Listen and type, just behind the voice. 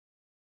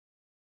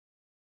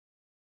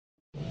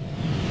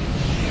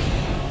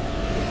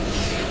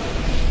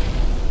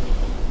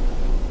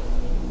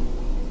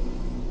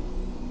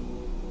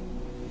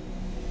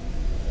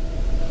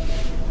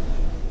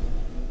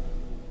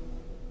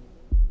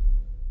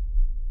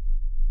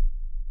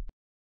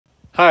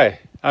Hi,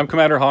 I'm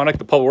Commander Honig,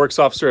 the Public Works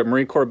Officer at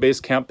Marine Corps Base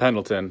Camp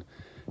Pendleton,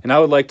 and I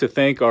would like to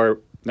thank our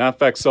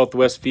NAVFAC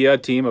Southwest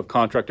FIAD team of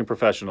contracting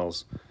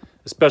professionals,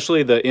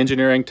 especially the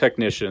engineering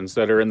technicians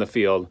that are in the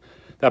field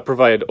that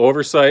provide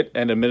oversight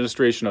and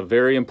administration of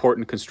very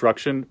important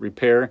construction,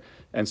 repair,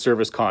 and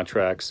service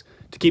contracts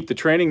to keep the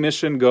training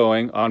mission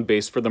going on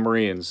base for the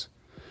Marines.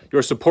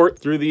 Your support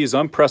through these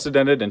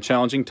unprecedented and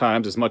challenging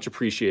times is much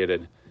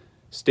appreciated.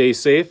 Stay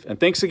safe, and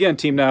thanks again,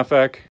 Team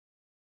NAVFAC.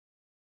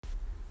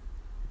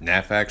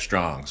 NAVFAC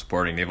Strong,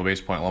 supporting Naval Base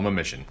Point Loma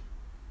mission.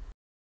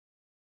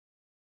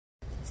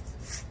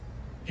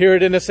 Here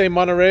at NSA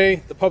Monterey,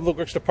 the Public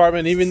Works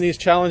Department, even in these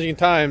challenging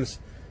times,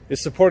 is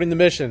supporting the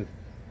mission.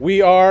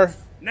 We are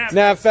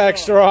NAVFAC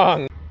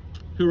Strong.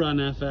 Hoorah,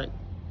 NAVFAC.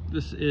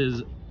 This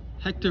is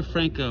Hector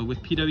Franco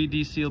with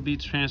PWD Seal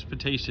Beach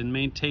Transportation,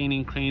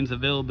 maintaining cranes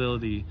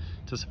availability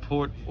to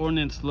support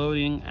ordnance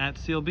loading at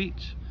Seal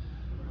Beach.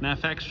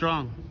 NAVFAC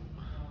Strong.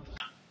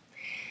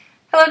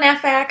 Hello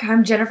NAVFAC,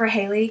 I'm Jennifer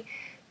Haley,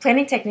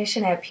 Planning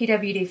Technician at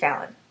PWD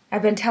Fallon.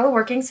 I've been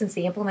teleworking since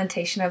the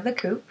implementation of the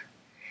COOP.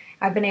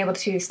 I've been able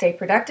to stay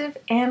productive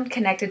and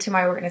connected to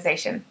my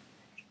organization.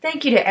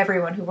 Thank you to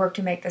everyone who worked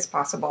to make this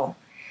possible.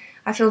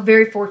 I feel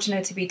very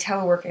fortunate to be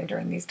teleworking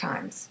during these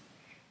times.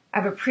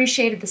 I've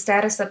appreciated the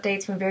status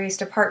updates from various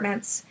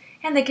departments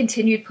and the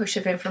continued push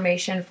of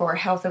information for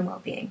health and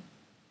well-being.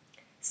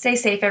 Stay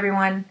safe,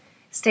 everyone.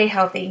 Stay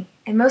healthy.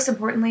 And most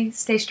importantly,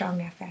 stay strong,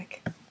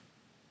 NAVFAC.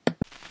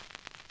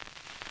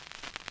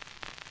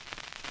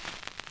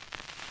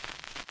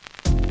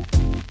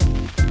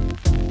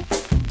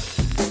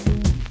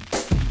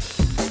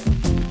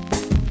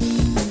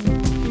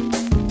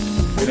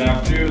 Good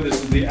afternoon.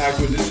 This is the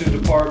Acquisition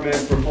Department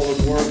for Public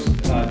Works,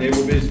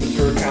 Naval Base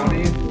Ventura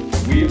County.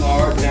 We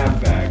are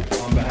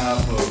NAVFAC on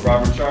behalf of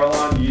Robert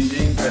Charlon,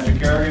 Eugene, Patrick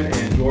Kerrigan,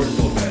 and George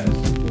Lopez.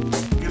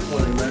 Good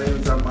morning. My name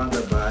is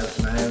Armando Baez,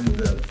 and I am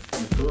the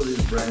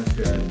Utilities Branch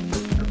Head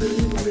at the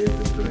Naval Base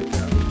Ventura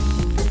County.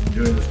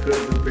 During this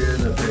critical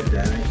period of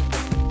pandemic,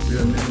 we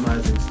are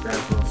minimizing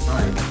staff on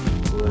site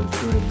while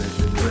ensuring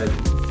mission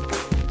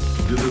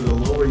readiness. Due to the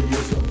lower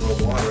use of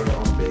the water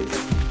on base,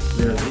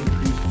 we have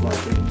increased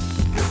flushing,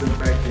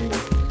 disinfecting,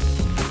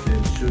 to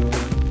ensure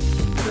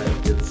that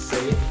it's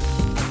safe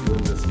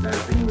when the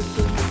staffing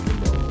returns to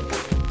normal.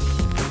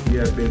 We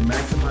have been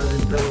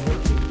maximizing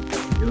teleworking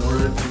in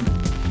order to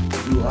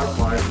do our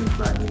part in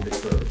flattening the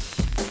curve.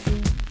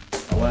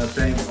 I want to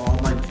thank all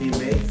my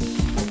teammates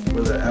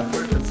for their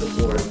effort and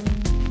support,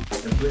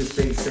 and please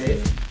stay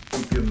safe,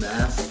 keep your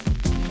mask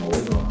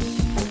always on.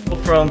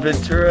 From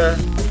Ventura,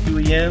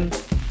 UEM,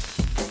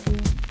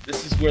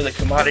 this is where the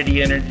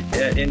commodity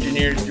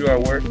engineers do our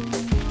work.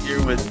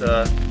 Here with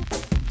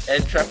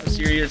Ed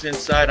Trapaceria's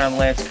inside. I'm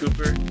Lance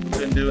Cooper. We've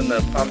been doing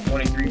the POM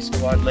 23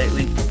 squad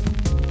lately.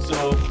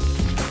 So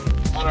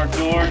on our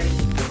door,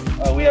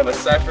 we have a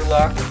cipher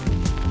lock.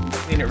 We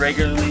clean it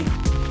regularly.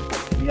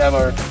 We have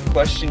our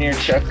questionnaire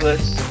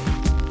checklist.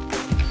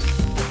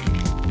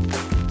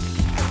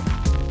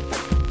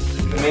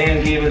 The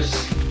command gave us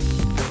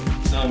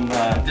some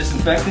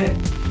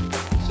disinfectant,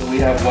 so we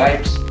have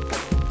wipes.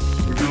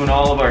 We're doing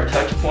all of our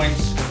touch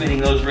points, cleaning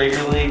those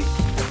regularly,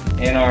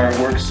 and our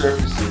work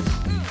surfaces.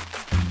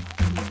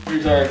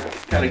 Here's our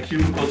kind of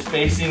cubicle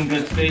spacing,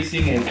 good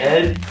spacing, and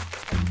Ed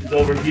is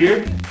over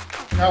here.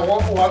 Now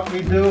what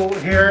we do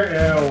here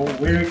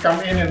when we come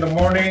in the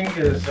morning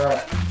is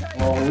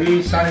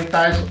we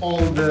sanitize all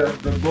the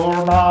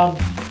doorknob,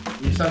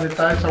 we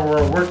sanitize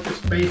our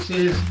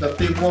workspaces, the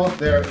tables.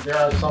 There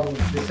are some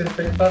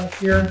disinfectant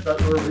here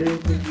that we're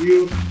going to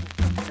use.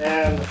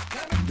 And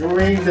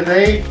during the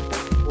day,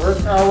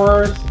 work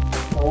hours,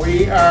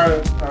 we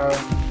are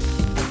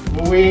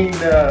doing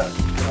the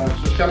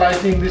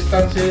socializing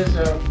distances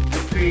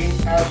between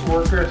us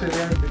workers and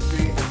then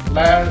between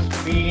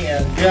Lance, me,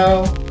 and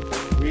Gail.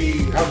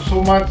 We have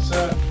so much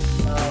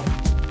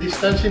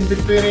distance in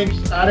between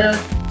each other.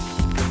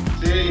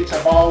 See, it's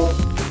about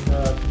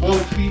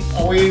 12 feet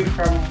away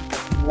from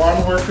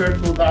one worker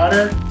to the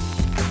other.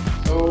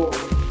 So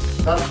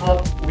that's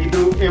what we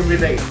do every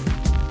day.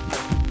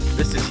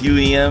 This is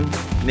UEM,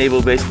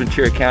 Naval Base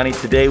Ventura County.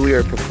 Today we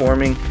are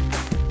performing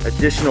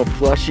additional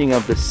flushing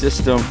of the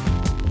system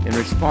in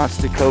response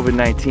to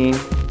COVID-19.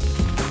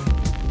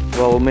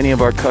 While many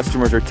of our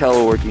customers are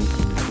teleworking,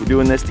 we're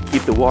doing this to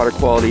keep the water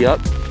quality up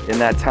in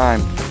that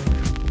time.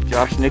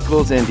 Josh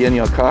Nichols and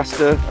Danielle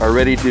Costa are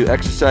ready to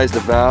exercise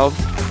the valves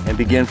and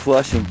begin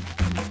flushing.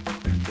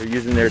 They're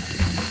using their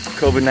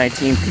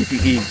COVID-19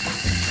 PPE.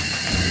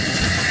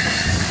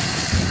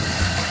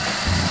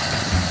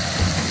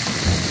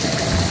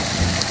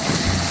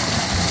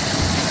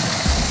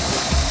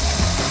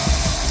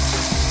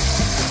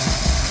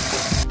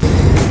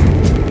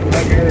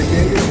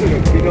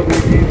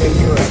 PWD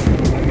Ventura.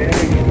 I'm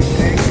managing the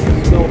tank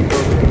and spill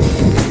program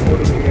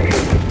supporting the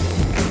mission.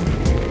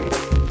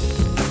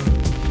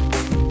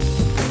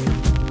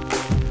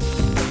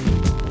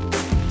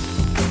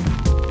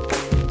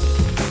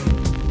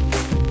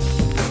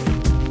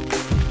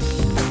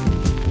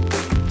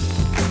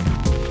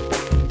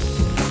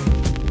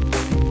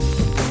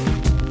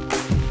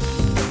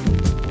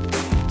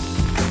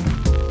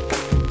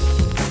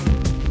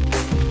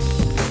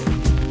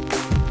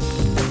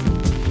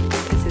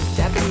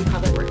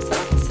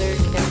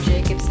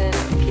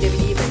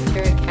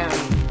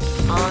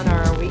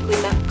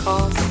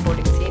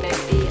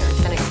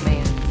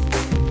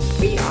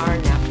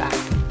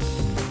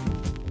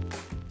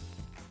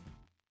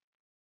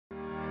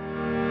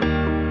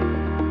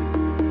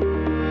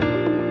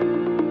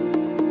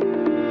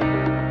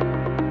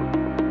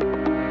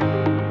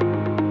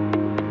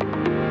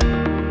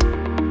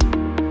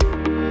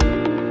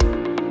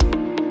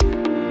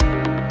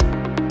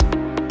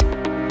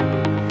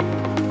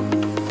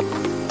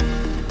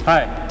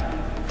 Hi,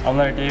 I'm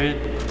Leonard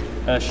David,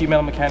 a sheet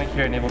metal mechanic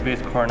here at Naval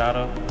Base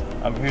Coronado.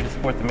 I'm here to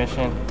support the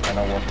mission and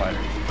our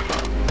warfighters.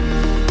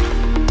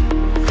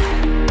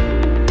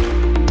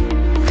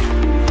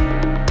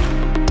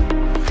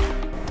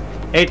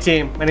 Hey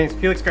team, my name is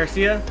Felix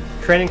Garcia,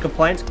 Training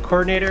Compliance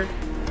Coordinator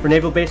for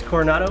Naval Base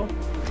Coronado.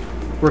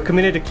 We're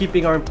committed to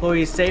keeping our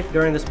employees safe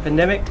during this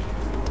pandemic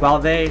while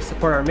they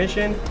support our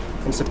mission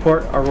and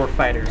support our war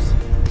fighters.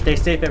 Stay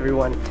safe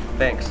everyone.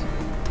 Thanks.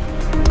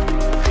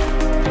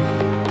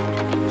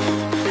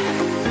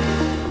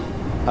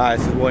 Hi,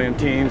 this is William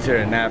Teams here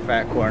at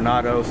NAVFAC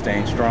Coronado,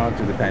 staying strong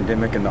through the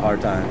pandemic and the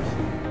hard times.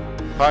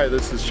 Hi,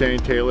 this is Shane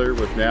Taylor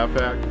with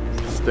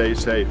NAVFAC. Stay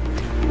safe.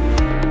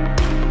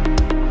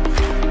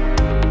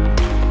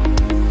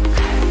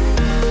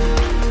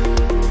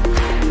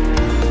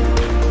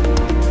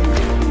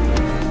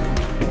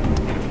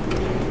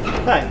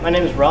 Hi, my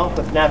name is Ralph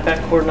with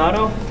NAVFAC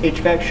Coronado,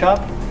 HVAC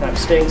shop, and I'm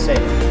staying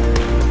safe.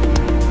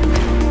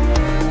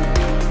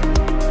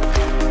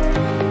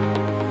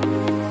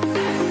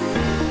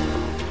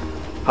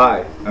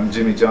 Hi, I'm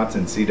Jimmy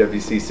Johnson,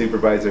 CWC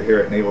Supervisor here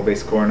at Naval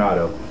Base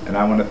Coronado, and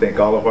I want to thank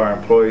all of our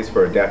employees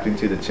for adapting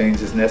to the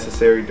changes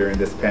necessary during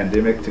this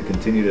pandemic to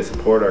continue to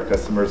support our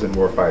customers and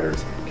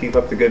warfighters. Keep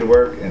up the good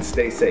work and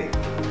stay safe.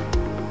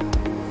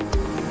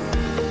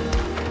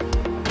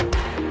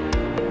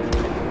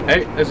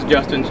 Hey, this is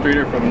Justin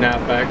Streeter from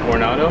NAVFAC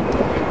Coronado,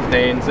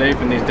 staying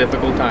safe in these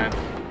difficult times.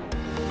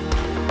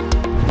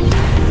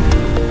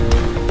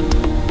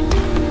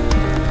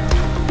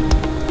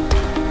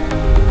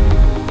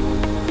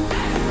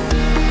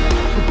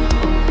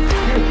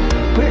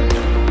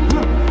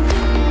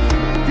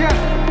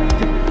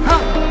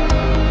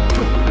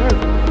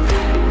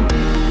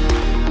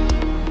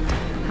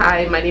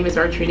 Hi, my name is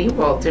Artrini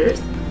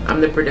Walters.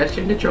 I'm the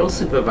Production Control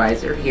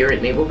Supervisor here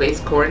at Naval Base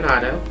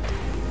Coronado.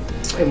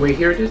 And we're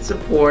here to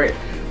support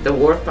the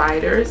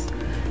warfighters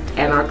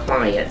and our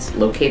clients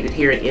located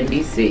here at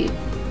NBC.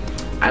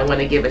 I want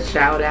to give a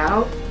shout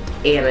out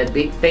and a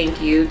big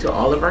thank you to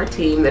all of our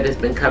team that has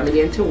been coming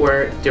into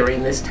work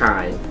during this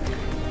time.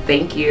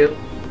 Thank you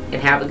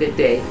and have a good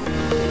day.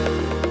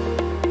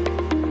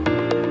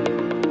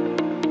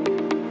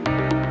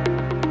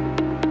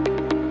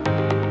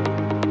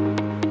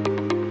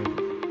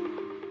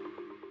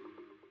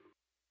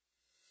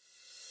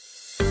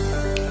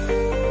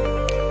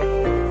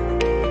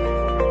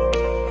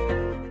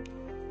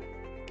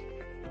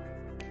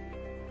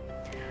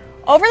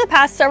 Over the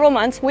past several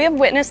months, we have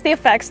witnessed the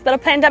effects that a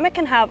pandemic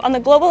can have on the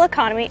global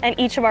economy and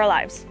each of our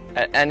lives.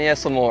 At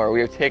NAS Lemoore,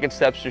 we have taken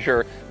steps to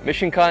ensure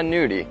mission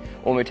continuity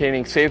while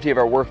maintaining safety of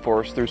our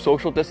workforce through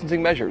social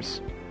distancing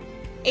measures.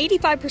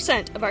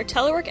 85% of our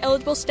telework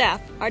eligible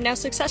staff are now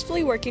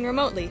successfully working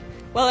remotely,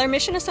 while our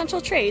mission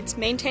essential trades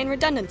maintain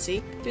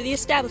redundancy through the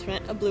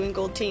establishment of blue and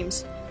gold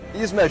teams.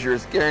 These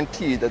measures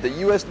guarantee that the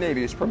U.S.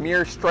 Navy's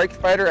premier strike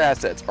fighter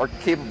assets are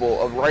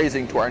capable of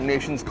rising to our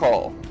nation's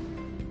call.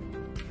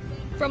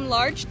 From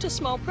large to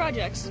small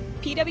projects,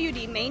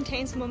 PWD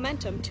maintains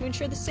momentum to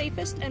ensure the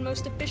safest and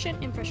most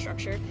efficient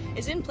infrastructure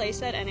is in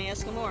place at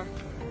NAS Lemoore.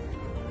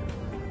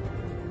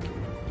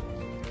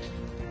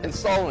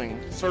 Installing,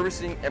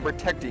 servicing, and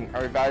protecting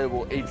our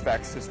valuable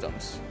HVAC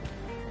systems.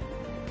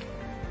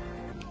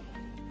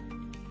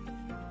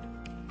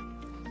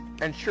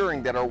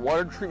 Ensuring that our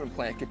water treatment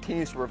plant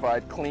continues to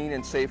provide clean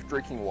and safe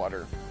drinking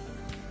water.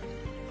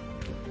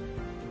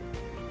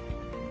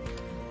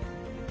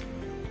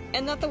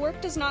 And that the work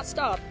does not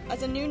stop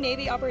as a new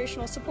Navy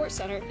Operational Support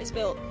Center is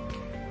built.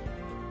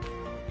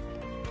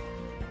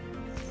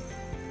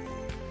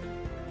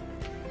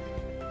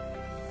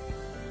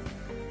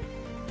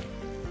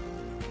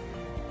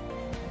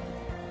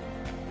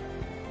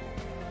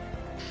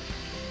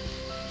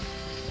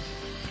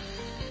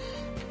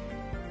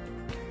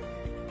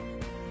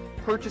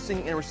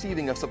 Purchasing and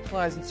receiving of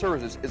supplies and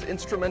services is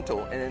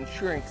instrumental in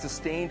ensuring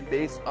sustained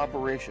base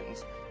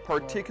operations,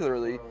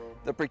 particularly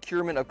the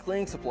procurement of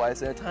cleaning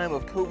supplies in a time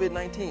of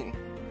COVID-19.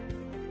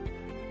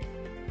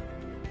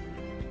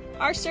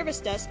 Our service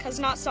desk has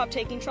not stopped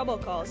taking trouble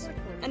calls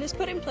and has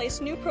put in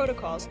place new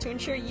protocols to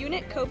ensure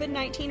unit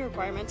COVID-19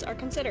 requirements are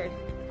considered.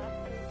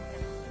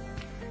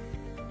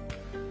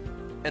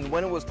 And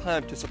when it was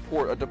time to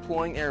support a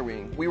deploying air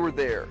wing, we were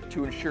there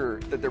to ensure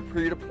that their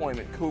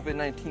pre-deployment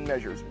COVID-19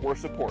 measures were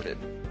supported.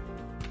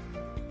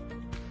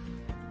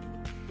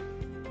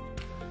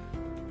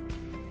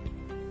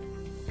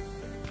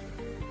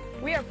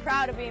 We are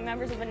proud of being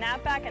members of the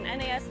NAVFAC and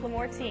NAS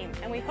Lemoore team,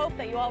 and we hope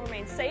that you all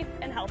remain safe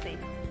and healthy.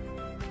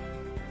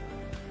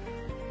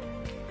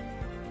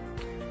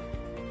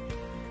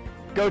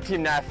 Go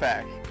Team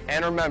NAVFAC,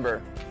 and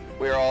remember,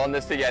 we are all in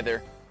this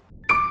together.